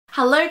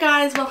Hello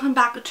guys, welcome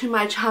back to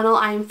my channel.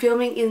 I am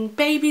filming in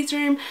baby's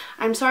room.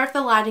 I'm sorry if the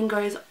lighting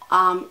goes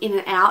in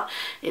and out.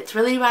 It's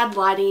really bad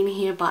lighting in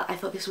here, but I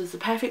thought this was the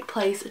perfect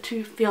place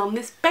to film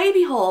this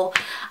baby haul.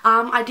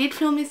 I did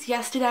film this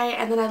yesterday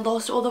and then I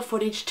lost all the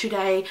footage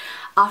today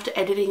after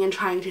editing and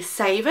trying to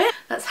save it.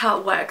 That's how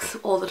it works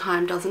all the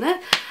time, doesn't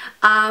it?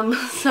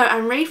 So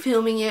I'm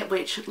refilming it,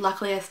 which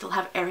luckily I still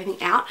have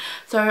everything out.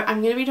 So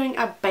I'm going to be doing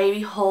a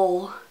baby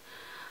haul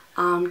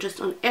just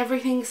on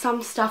everything.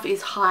 Some stuff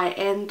is high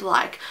end,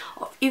 like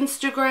off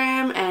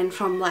Instagram and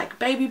from like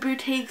baby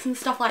boutiques and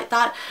stuff like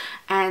that,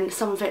 and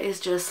some of it is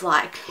just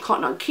like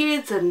Cotton On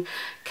Kids and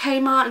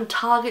Kmart and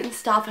Target and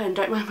stuff. And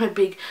don't mind my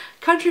big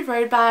Country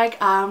Road bag.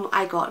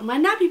 I got my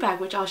nappy bag,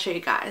 which I'll show you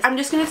guys. I'm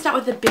just going to start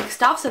with the big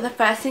stuff. So the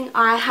first thing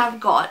I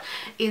have got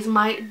is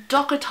my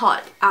Docker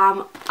Tot.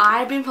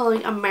 I've been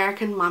following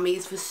American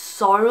mummies for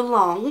so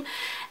long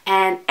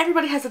and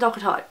everybody has a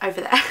Docker Tot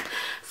over there.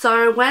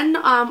 So when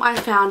I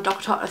found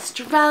Docker Tot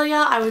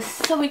Australia, I was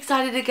so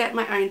excited to get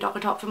my own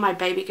Docker Tot for my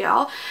baby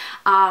girl.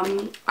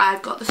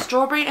 I've got the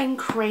strawberry and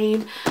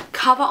cream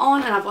cover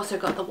on, and I've also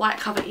got the white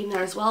cover in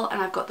there as well,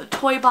 and I've got the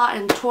toy bar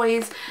and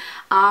toys.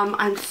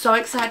 I'm so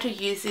excited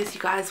to use this. You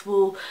guys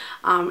will,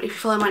 if you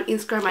follow my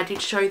Instagram, I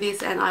did show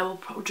this, and I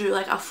will do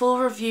like a full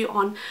review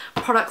on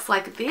products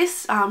like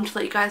this to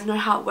let you guys know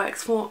how it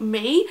works for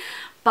me.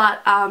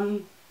 But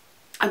I'm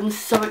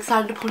so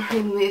excited to put her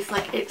in this.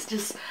 Like, it's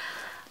just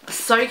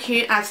so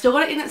cute. I've still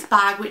got it in its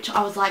bag, which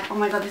I was like, oh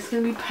my god, this is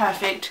going to be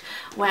perfect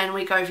when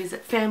we go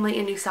visit family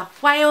in New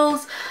South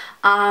Wales.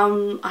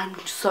 I'm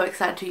so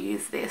excited to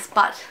use this.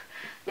 But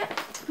yeah,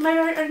 my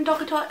very own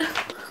Docker Tot.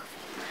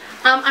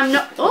 I'm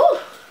not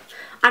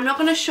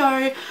going to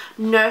show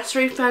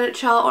nursery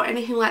furniture or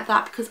anything like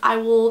that, because I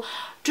will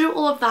do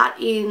all of that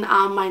in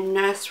my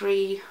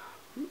nursery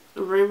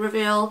room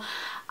reveal,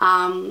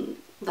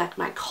 like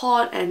my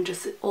cot and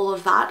just all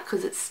of that,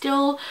 because it's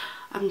still,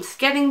 I'm just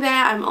getting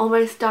there. I'm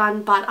almost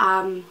done. But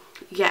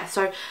yeah,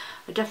 so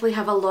I definitely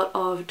have a lot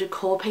of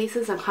decor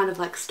pieces. I'm kind of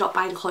like stopped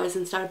buying clothes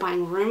and started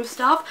buying room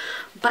stuff.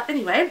 But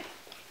anyway,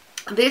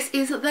 this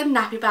is the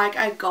nappy bag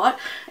I got.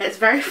 It's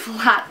very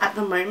flat at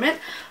the moment,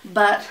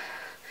 but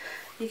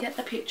you get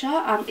the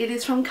picture. It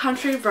is from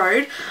Country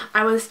Road.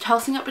 I was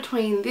tossing up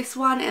between this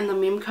one and the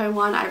Mimco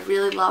one. I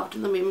really loved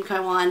the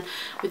Mimco one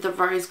with the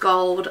rose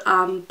gold,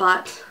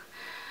 but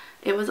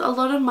it was a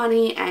lot of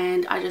money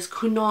and I just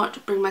could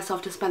not bring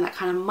myself to spend that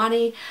kind of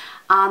money.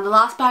 The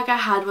last bag I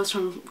had was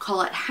from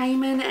Colette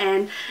Hayman,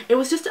 and it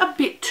was just a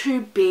bit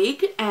too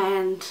big,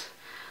 and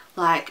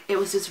like it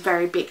was just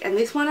very big. And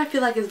this one I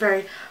feel like is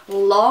very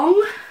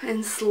long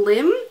and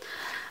slim.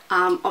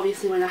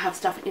 Obviously when I have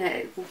stuff in it,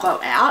 it will go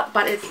out,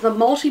 but it's the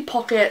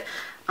multi-pocket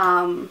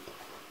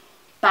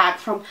bag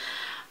from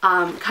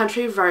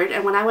Country Road.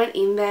 And when I went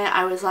in there,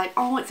 I was like,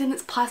 oh, it's in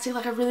its plastic,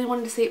 like I really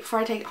wanted to see it before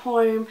I take it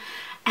home.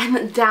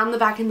 And down the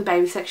back in the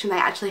baby section, they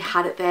actually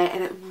had it there,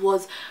 and it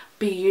was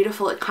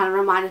beautiful. It kind of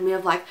reminded me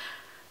of like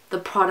the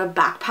Prada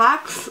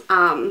backpacks,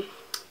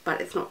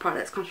 but it's not Prada,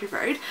 it's Country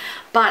Road.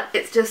 But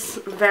it's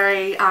just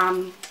very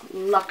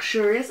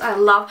luxurious. I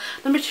love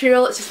the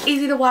material. It's just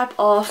easy to wipe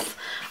off.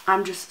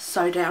 I'm just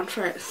so down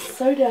for it.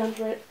 So down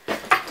for it.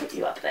 Put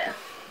you up there.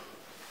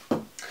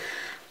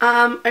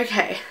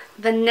 Okay,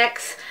 the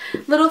next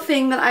little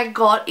thing that I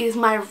got is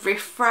my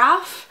Riff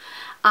Raff.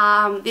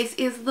 This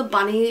is the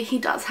bunny. He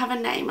does have a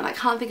name and I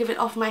can't think of it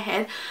off my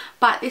head,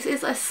 but this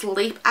is a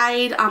sleep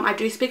aid. I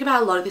do speak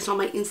about a lot of this on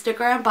my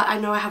Instagram, but I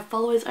know I have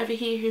followers over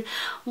here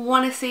who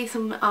want to see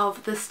some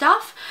of the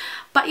stuff.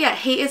 But yeah,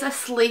 he is a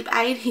sleep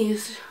aid.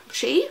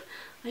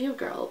 Are you a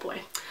girl or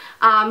boy?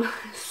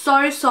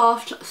 So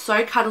soft,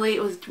 so cuddly.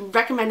 It was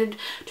recommended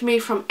to me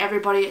from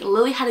everybody.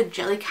 Lily had a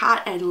jelly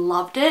cat and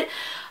loved it,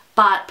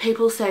 but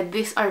people said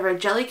this over a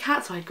jelly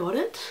cat, so I got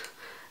it.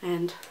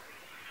 And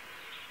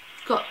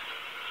it's got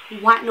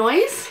white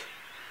noise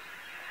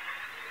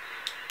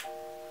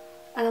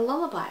and a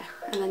lullaby,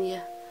 and then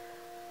you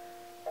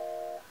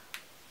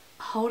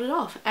hold it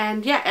off.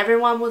 And yeah,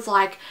 everyone was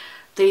like,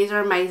 these are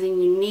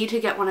amazing, you need to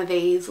get one of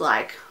these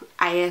like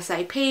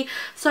ASAP.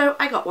 So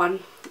I got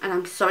one and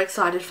I'm so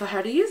excited for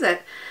her to use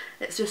it.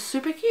 It's just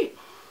super cute.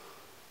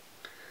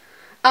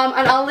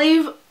 And I'll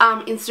leave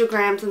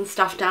Instagrams and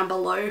stuff down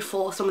below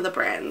for some of the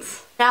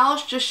brands. Now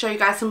I'll just show you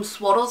guys some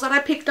swaddles that I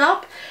picked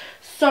up.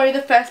 So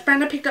the first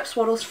brand I picked up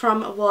swaddles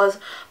from was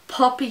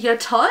Pop Your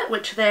Tot,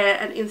 which they're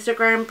an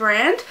Instagram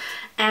brand.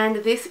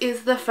 And this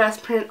is the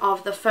first print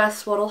of the first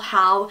swaddle.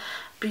 How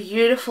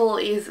beautiful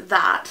is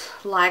that?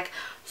 Like,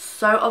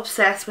 so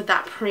obsessed with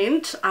that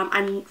print.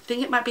 I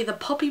think it might be the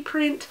poppy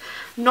print.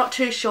 Not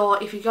too sure.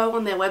 If you go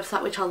on their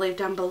website, which I'll leave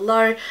down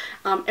below,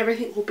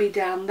 everything will be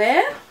down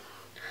there.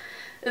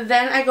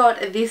 Then I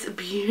got this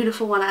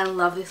beautiful one. I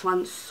love this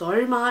one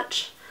so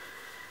much.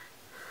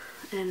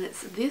 And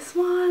it's this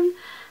one.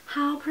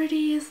 How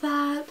pretty is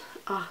that?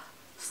 Oh,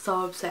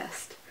 so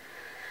obsessed.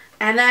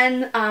 And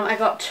then I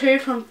got two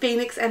from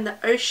Phoenix and the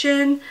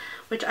Ocean,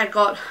 which I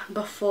got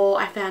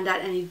before I found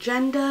out any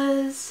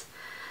genders.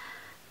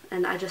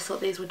 And I just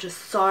thought these were just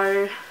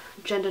so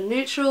gender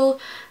neutral.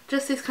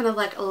 Just this kind of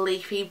like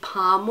leafy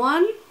palm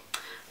one.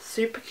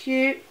 Super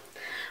cute.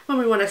 When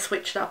we want to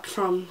switch it up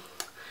from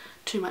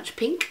too much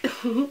pink.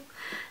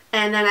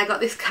 And then I got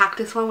this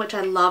cactus one, which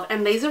I love.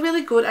 And these are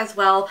really good as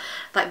well.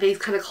 Like these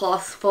kind of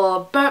cloths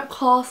for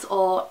AMBERKOH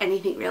or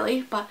anything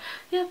really. But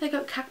yeah, they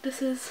got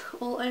cactuses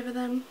all over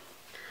them.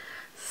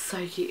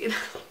 So cute.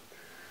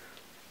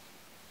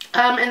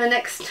 And the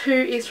next two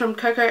is from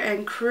Coco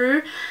and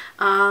Crew,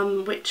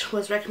 which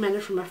was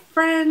recommended from a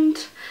friend.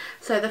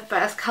 So the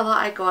first colour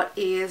I got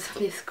is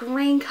this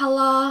green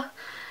colour.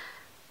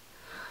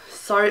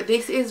 So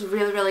this is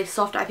really, really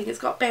soft. I think it's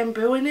got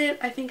bamboo in it.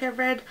 I think I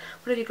read.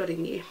 What have you got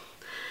in you?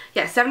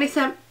 Yeah,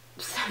 70%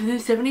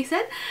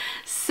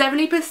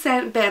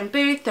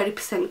 bamboo,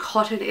 30%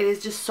 cotton. It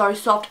is just so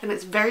soft and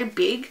it's very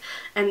big,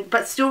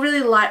 but still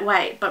really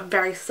lightweight, but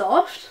very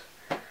soft.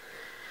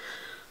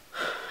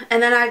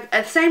 And then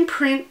same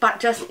print but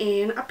just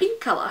in a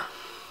pink colour.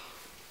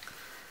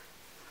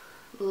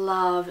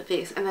 Love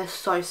this, and they're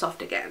so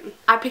soft again.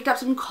 I picked up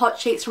some cot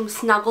sheets from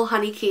Snuggle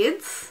Honey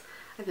Kids.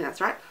 I think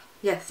that's right.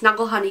 Yeah,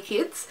 Snuggle Honey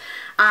Kids.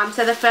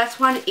 So the first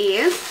one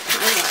is, I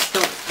don't know, I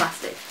feel it's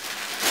plastic.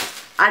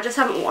 I just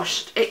haven't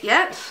washed it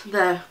yet,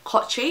 the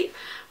cot sheet,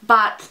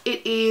 but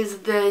it is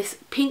this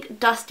pink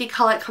dusty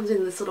colour. It comes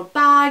in this little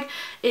bag.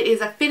 It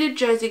is a fitted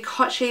jersey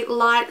cot sheet,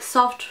 light,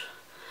 soft,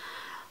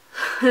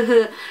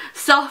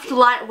 soft,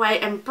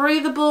 lightweight and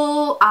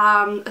breathable,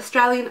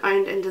 Australian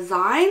owned and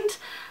designed.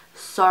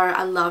 So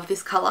I love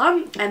this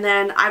colour. And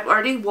then I've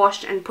already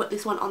washed and put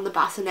this one on the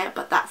bassinet,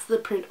 but that's the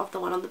print of the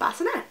one on the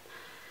bassinet.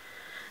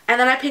 And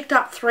then I picked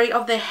up 3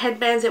 of their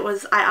headbands.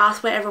 I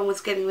asked where everyone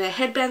was getting their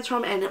headbands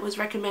from, and it was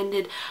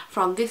recommended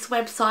from this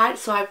website.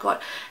 So I've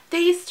got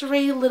these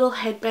 3 little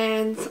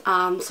headbands.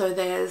 So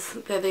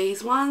they're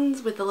these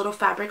ones with the little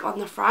fabric on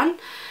the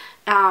front.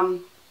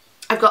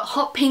 I've got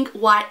hot pink,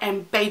 white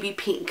and baby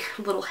pink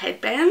little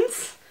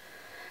headbands.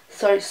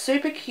 So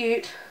super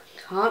cute.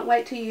 Can't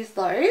wait to use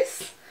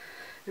those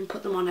and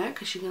put them on her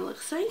because she's going to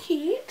look so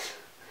cute.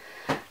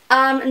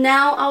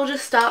 Now I'll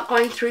just start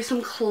going through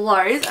some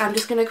clothes. I'm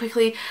just going to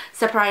quickly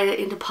separate it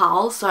into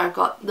piles so I've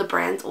got the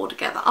brands all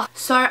together.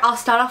 So I'll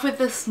start off with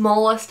the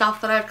smaller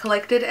stuff that I've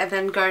collected and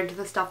then go into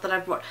the stuff that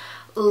I've bought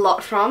a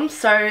lot from.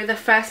 So the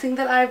first thing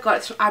that I've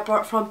got, I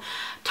bought from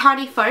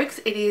Tiny Folks.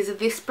 It is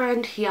this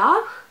brand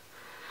here.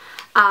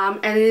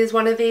 And it is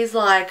one of these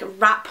like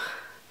wrap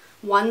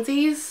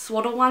onesies,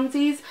 swaddle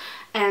onesies.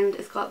 And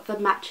it's got the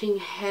matching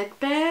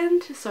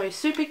headband, so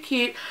super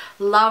cute.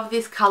 Love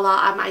this colour.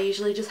 I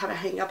usually just have it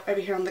hang up over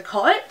here on the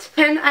cot.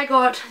 And I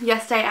got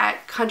yesterday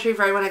at Country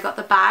Road when I got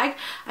the bag,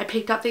 I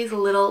picked up these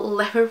little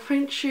leopard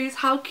print shoes.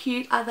 How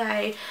cute are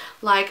they?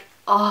 Like,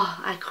 oh,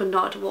 I could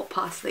not walk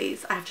past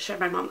these. I have to show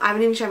my mum. I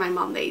haven't even shown my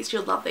mum these.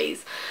 She'll love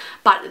these.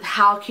 But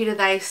how cute are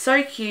they?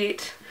 So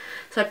cute.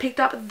 So I picked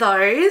up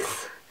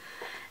those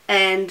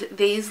and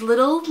these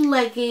little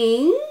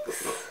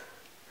leggings.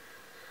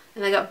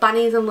 And they got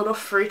bunnies and little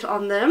fruit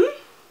on them.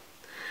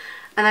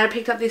 And then I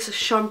picked up this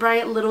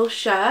chambray little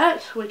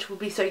shirt, which will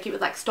be so cute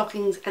with like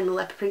stockings and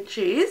leopard print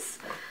shoes.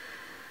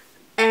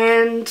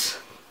 And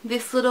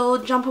this little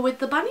jumper with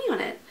the bunny on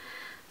it.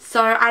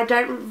 So I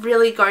don't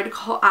really go to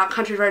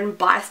Country Road and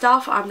buy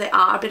stuff. They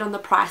are a bit on the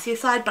pricier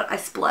side, but I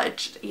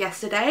splurged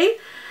yesterday.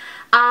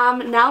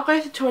 Now I'll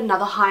go to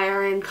another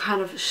higher end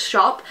kind of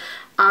shop.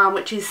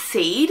 Which is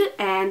Seed,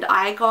 and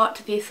I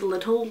got this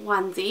little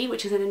onesie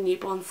which is in a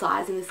newborn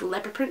size in this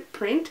leopard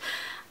print,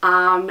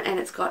 and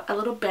it's got a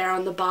little bear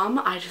on the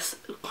bum. I just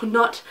could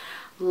not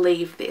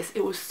leave this.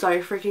 It was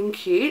so freaking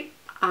cute.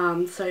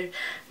 So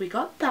we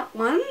got that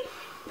one.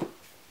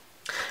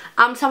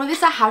 Some of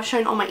this I have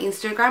shown on my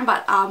Instagram,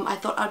 but I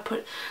thought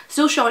I'd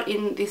still show it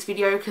in this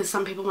video because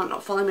some people might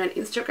not follow me on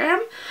Instagram.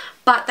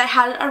 But they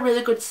had a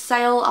really good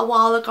sale a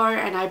while ago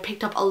and I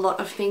picked up a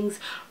lot of things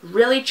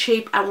really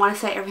cheap. I want to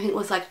say everything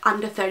was like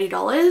under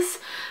 $30.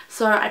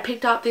 So I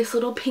picked up this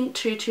little pink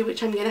tutu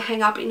which I'm going to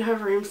hang up in her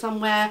room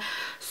somewhere.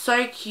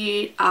 So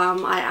cute.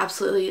 I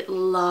absolutely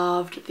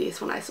loved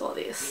this when I saw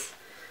this.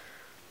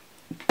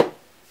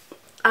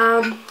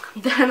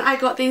 Then I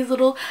got these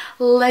little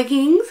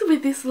leggings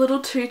with this little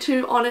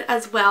tutu on it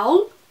as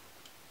well.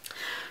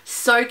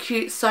 So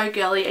cute, so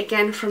girly,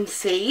 again from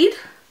Seed.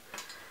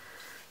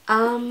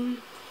 Then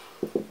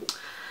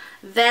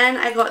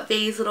I got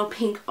these little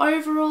pink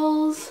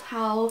overalls.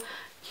 How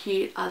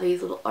cute are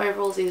these little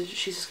overalls?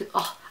 She's just,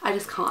 oh, I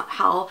just can't.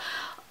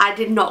 I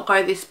did not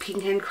go this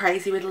pink and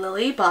crazy with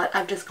Lily, but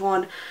I've just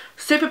gone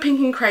super pink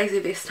and crazy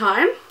this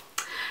time.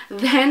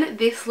 Then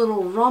this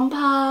little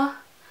romper.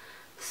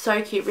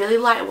 So cute, really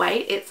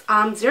lightweight. It's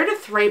 0 to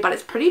 3, but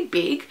it's pretty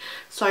big,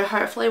 so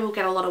hopefully we'll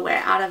get a lot of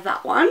wear out of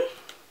that one.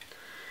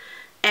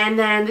 And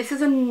then this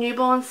is a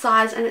newborn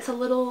size and it's a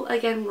little,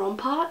 again,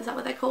 romper, is that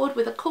what they're called,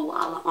 with a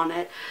koala on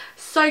it.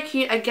 So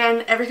cute.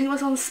 Again, everything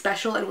was on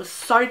special and it was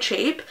so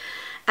cheap.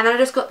 And then I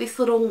just got this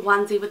little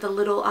onesie with a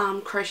little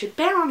crocheted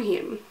bear on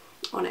her.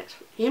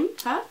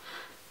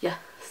 Yeah,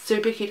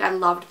 super cute. I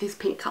loved this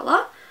pink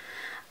colour.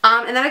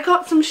 And then I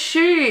got some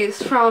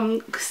shoes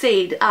from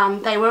Seed.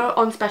 They were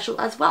on special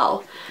as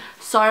well.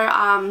 So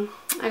I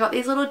got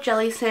these little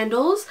jelly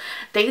sandals.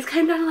 These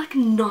came down to like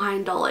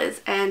 $9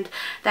 and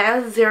they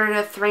are 0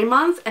 to 3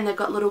 months and they've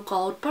got little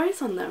gold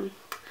bows on them.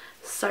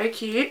 So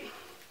cute.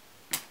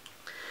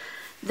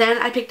 Then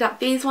I picked up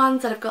these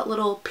ones that have got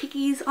little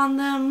piggies on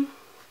them.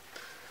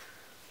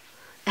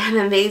 And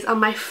then these are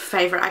my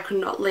favourite. I could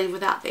not leave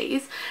without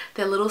these.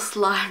 They're little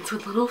slides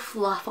with little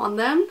fluff on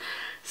them.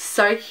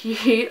 So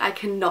cute. I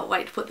cannot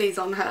wait to put these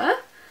on her.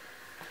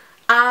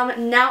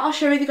 Now I'll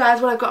share with you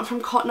guys what I've got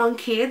from Cotton On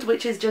Kids,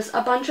 which is just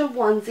a bunch of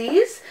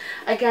onesies.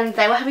 Again,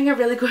 they were having a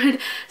really good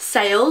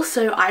sale,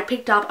 so I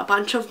picked up a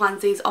bunch of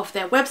onesies off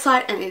their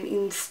website and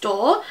in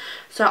store.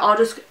 So I'll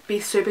just be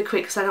super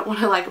quick because I don't want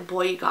to like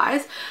bore you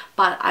guys.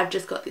 But I've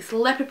just got this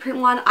leopard print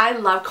one. I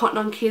love Cotton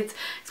On Kids,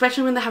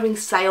 especially when they're having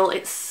sale.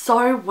 It's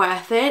so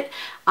worth it.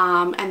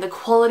 And the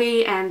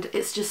quality, and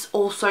it's just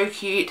all so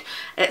cute.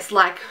 It's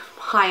like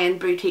high-end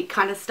boutique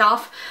kind of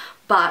stuff,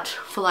 but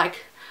for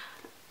like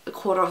a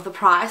quarter of the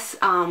price.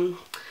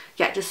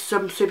 Yeah, just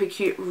some super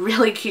cute,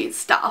 really cute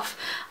stuff.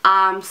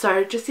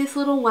 So just this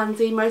little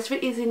onesie. Most of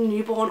it is in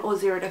newborn or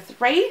 0 to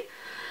 3.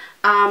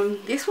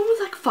 This one was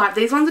like $5.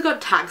 These ones have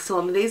got tags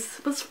on them.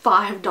 These was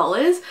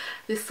 $5.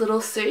 This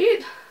little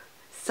suit,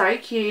 so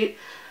cute.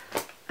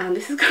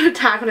 This has got a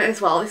tag on it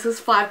as well. This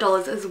was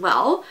 $5 as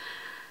well.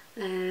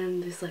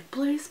 And this like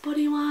blue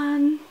spotty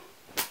one,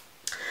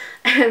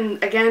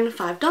 and again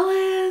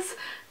 $5.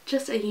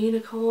 Just a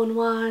unicorn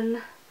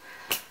one.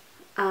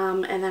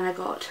 And then I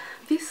got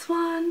this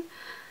one,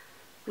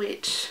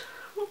 which,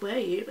 what were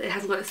you? It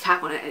hasn't got its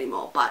tag on it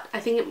anymore, but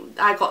I think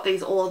I got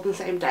these all on the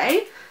same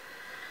day.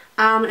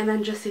 And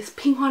then just this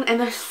pink one, and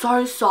they're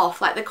so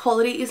soft. Like the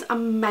quality is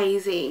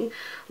amazing.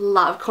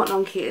 Love Cotton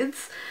On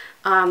Kids.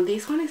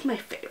 This one is my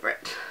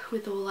favourite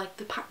with all like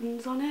the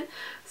patterns on it.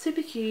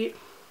 Super cute.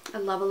 I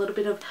love a little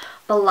bit of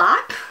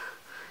black.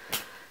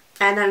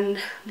 And then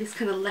this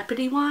kind of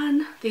leopardy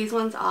one. These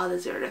ones are the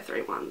 0 to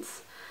 3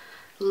 ones.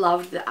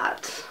 Loved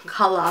that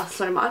colour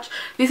so much.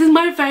 This is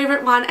my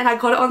favourite one and I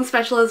got it on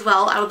special as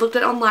well. I looked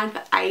at it online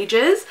for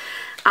ages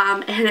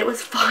and it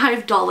was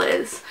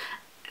 $5.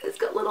 It's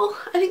got little,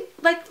 I think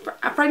like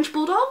French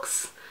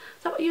bulldogs.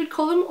 Is that what you would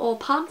call them? Or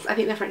pugs? I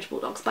think they're French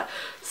bulldogs, but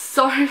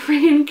so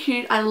freaking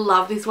cute. I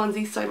love this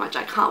onesie so much.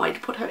 I can't wait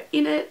to put her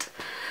in it.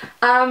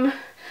 I'm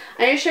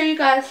going to show you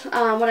guys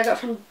what I got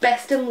from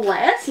Best and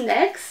Less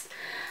next.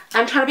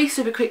 I'm trying to be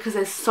super quick because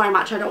there's so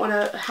much. I don't want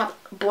to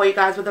bore you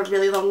guys with a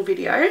really long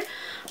video.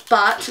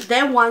 But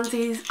their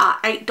onesies are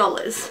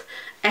 $8.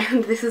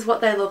 And this is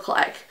what they look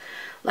like.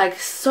 Like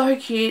so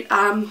cute.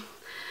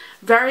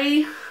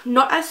 Very,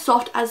 not as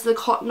soft as the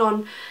Cotton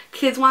On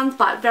Kids ones,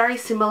 but very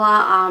similar.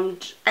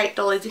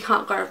 $8, you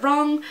can't go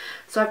wrong.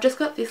 So I've just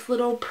got this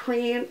little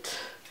print.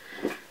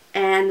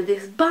 And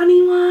this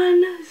bunny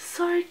one.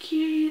 So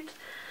cute.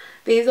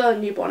 These are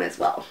newborn as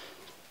well.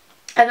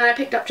 And then I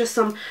picked up just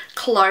some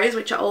clothes,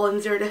 which are all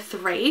in 0 to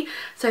 3.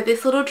 So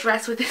this little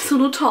dress with this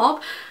little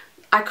top,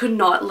 I could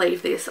not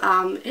leave this.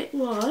 It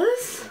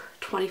was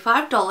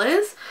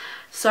 $25.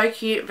 So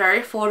cute,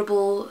 very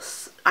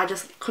affordable. I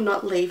just could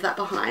not leave that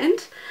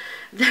behind.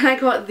 Then I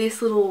got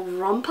this little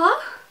romper.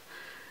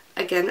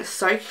 Again, it's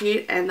so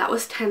cute, and that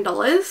was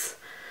 $10.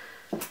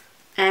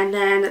 And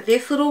then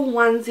this little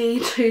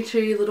onesie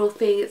tutu little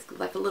thing, it's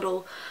like a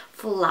little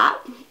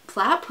flap.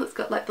 It's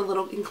got like the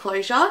little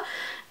enclosure.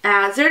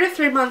 0 to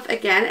 3 month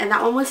again, and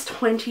that one was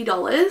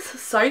 $20.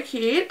 So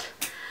cute.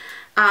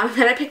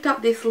 Then I picked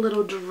up this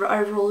little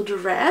overall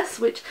dress,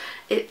 which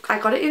I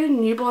got it in a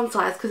newborn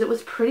size because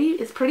it's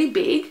pretty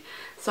big.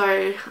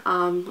 So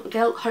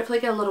hopefully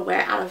get a little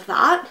wear out of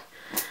that.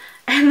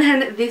 And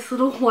then this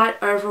little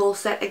white overall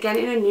set, again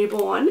in a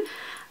newborn.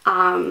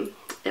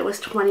 It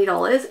was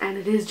 $20 and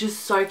it is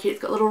just so cute.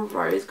 It's got little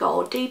rose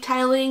gold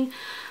detailing.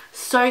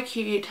 So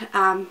cute.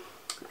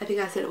 I think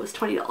I said it was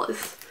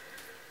 $20.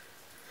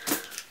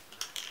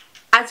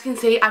 As you can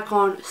see, I've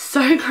gone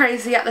so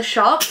crazy at the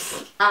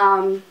shops.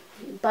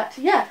 But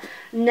yeah,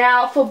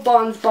 now for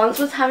Bonds. Bonds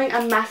was having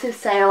a massive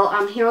sale.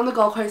 Here on the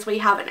Gold Coast we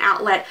have an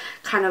outlet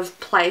kind of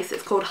place.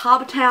 It's called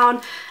Harbour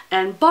Town,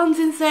 and Bonds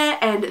is there,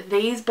 and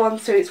these Bond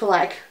suits were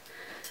like,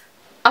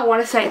 I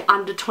want to say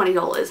under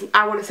 $20.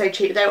 I want to say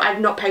cheap. I've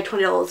not paid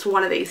 $20 for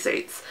one of these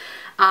suits.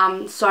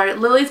 So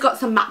Lily's got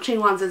some matching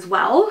ones as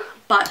well,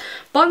 but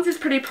Bonds is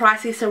pretty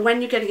pricey, so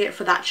when you're getting it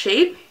for that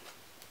cheap,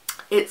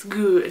 it's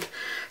good.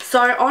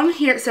 So on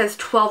here it says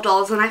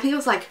 $12, and I think it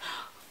was like,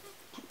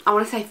 I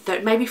want to say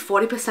maybe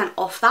 40%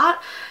 off that.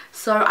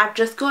 So I've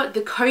just got the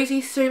cozy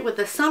suit with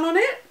the sun on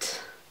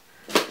it.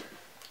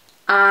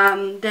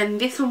 Then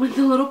this one with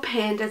the little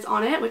pandas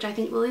on it, which I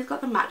think Lily's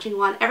got the matching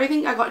one.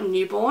 Everything I got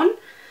newborn.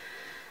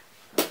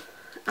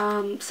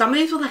 Some of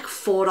these were like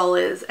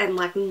 $4 and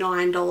like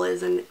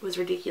 $9, and it was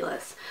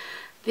ridiculous.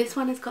 This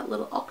one has got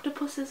little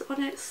octopuses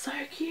on it. So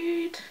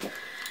cute.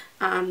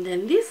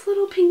 Then this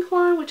little pink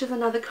one, which is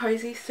another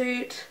cozy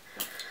suit.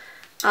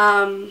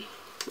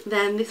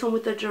 Then this one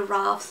with the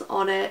giraffes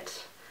on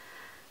it.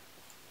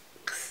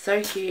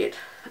 So cute.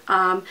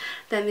 Then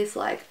this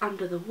like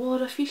under the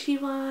water fishy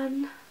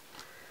one.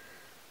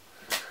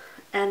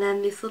 And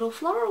then this little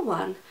floral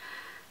one.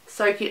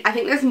 So cute. I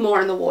think there's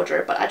more in the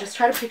wardrobe, but I just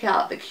try to pick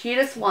out the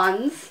cutest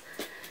ones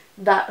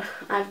that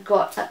I've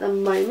got at the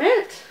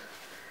moment.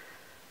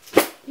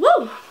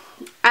 Woo!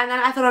 And then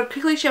I thought I'd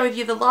quickly share with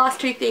you the last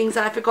two things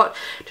that I forgot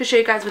to show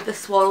you guys with the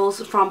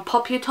swaddles from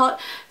Pop Your Tot.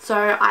 So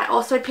I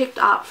also picked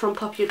up from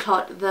Pop Your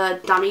Tot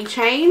the dummy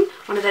chain,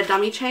 one of their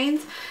dummy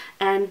chains.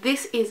 And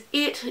this is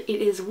it.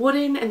 It is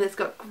wooden and it's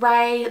got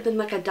grey, then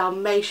like a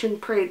Dalmatian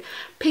print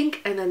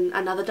pink, and then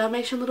another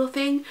Dalmatian little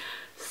thing.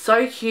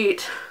 So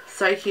cute.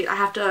 So cute. I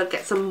have to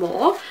get some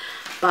more,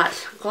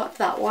 but got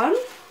that one.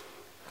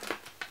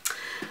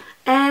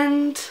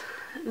 And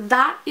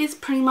that is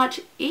pretty much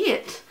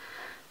it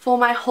for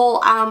my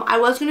haul. I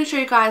was going to show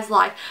you guys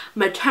like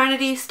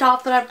maternity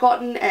stuff that I've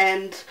gotten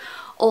and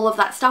all of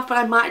that stuff, but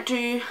I might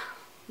do,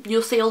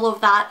 you'll see all of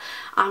that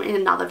in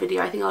another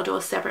video. I think I'll do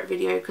a separate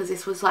video because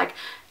this was like,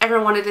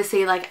 everyone wanted to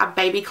see like a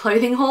baby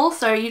clothing haul,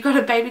 so you got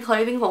a baby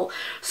clothing haul.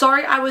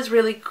 Sorry I was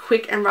really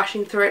quick and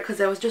rushing through it because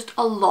there was just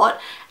a lot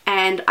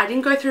and I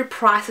didn't go through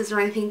prices or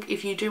anything.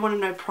 If you do want to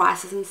know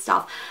prices and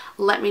stuff,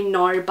 let me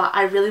know, but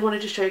I really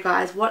wanted to show you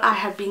guys what I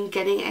have been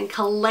getting and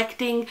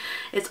collecting.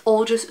 It's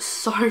all just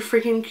so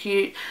freaking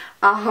cute,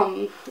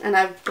 and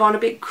I've gone a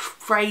bit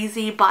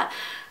crazy, but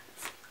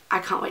I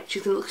can't wait.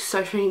 She's gonna look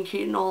so freaking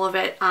cute in all of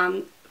it.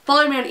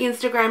 Follow me on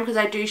Instagram because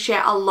I do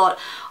share a lot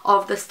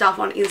of the stuff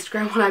on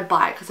Instagram when I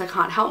buy it because I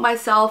can't help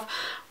myself.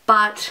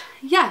 But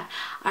yeah,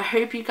 I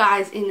hope you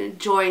guys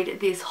enjoyed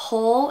this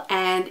haul,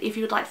 and if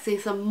you would like to see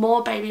some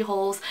more baby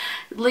hauls,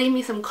 leave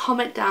me some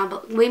comments down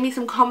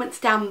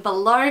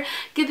below.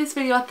 Give this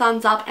video a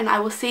thumbs up and I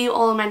will see you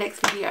all in my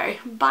next video.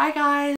 Bye guys.